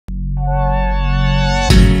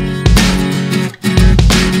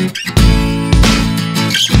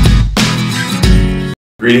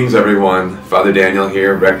Greetings everyone, Father Daniel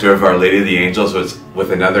here, Rector of Our Lady of the Angels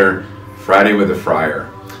with another Friday with a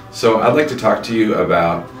Friar. So I'd like to talk to you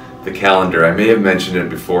about the calendar. I may have mentioned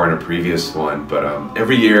it before in a previous one, but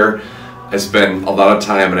every year I spend a lot of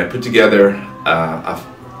time and I put together a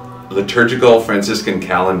liturgical Franciscan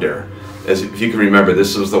calendar. As if you can remember,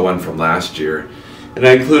 this was the one from last year. And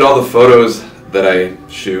I include all the photos that I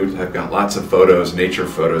shoot. I've got lots of photos, nature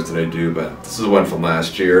photos that I do, but this is one from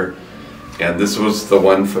last year. And this was the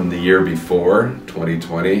one from the year before,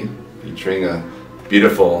 2020, featuring a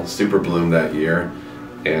beautiful super bloom that year.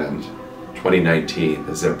 And 2019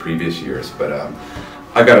 is their previous years. But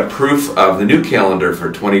I got a proof of the new calendar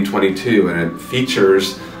for 2022, and it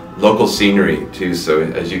features local scenery too. So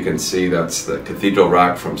as you can see, that's the Cathedral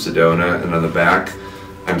Rock from Sedona, and on the back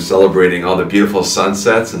I'm celebrating all the beautiful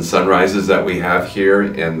sunsets and sunrises that we have here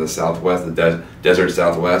in the Southwest, the desert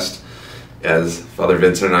Southwest, as Father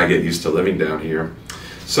Vincent and I get used to living down here.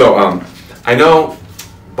 So I know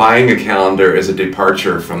buying a calendar is a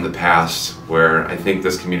departure from the past, where I think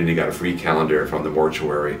this community got a free calendar from the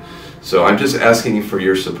mortuary. So I'm just asking for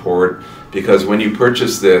your support, because when you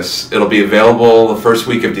purchase this, it'll be available the first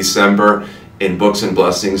week of December in Books and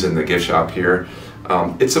Blessings in the gift shop here.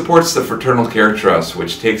 It supports the Fraternal Care Trust,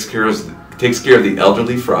 which takes care of the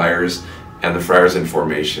elderly friars and the friars in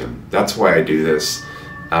formation. That's why I do this.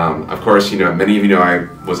 Of course, many of you know I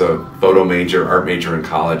was a photo major, art major in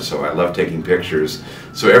college, so I love taking pictures.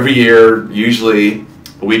 So every year, usually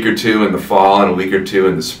a week or two in the fall and a week or two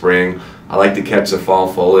in the spring, I like to catch the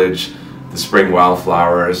fall foliage, the spring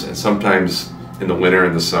wildflowers, and sometimes in the winter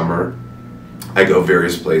and the summer, I go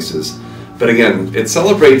various places. But again, it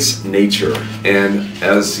celebrates nature, and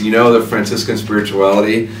as you know, the Franciscan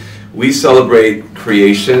spirituality, we celebrate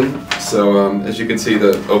creation. So as you can see,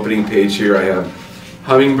 the opening page here, I have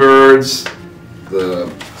hummingbirds,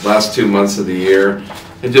 the last 2 months of the year,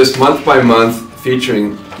 and just month by month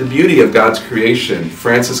featuring the beauty of God's creation.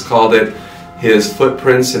 Francis called it his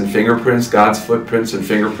footprints and fingerprints, God's footprints and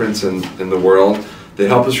fingerprints in the world, that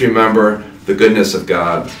help us remember the goodness of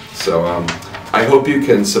God. So I hope you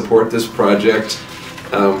can support this project.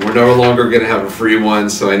 We're no longer going to have a free one,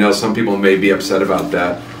 so I know some people may be upset about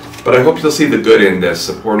that. But I hope you'll see the good in this,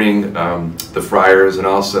 supporting the friars and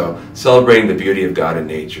also celebrating the beauty of God and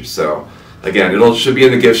nature. So again, it should be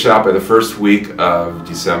in the gift shop by the first week of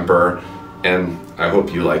December, and I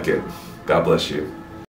hope you like it. God bless you.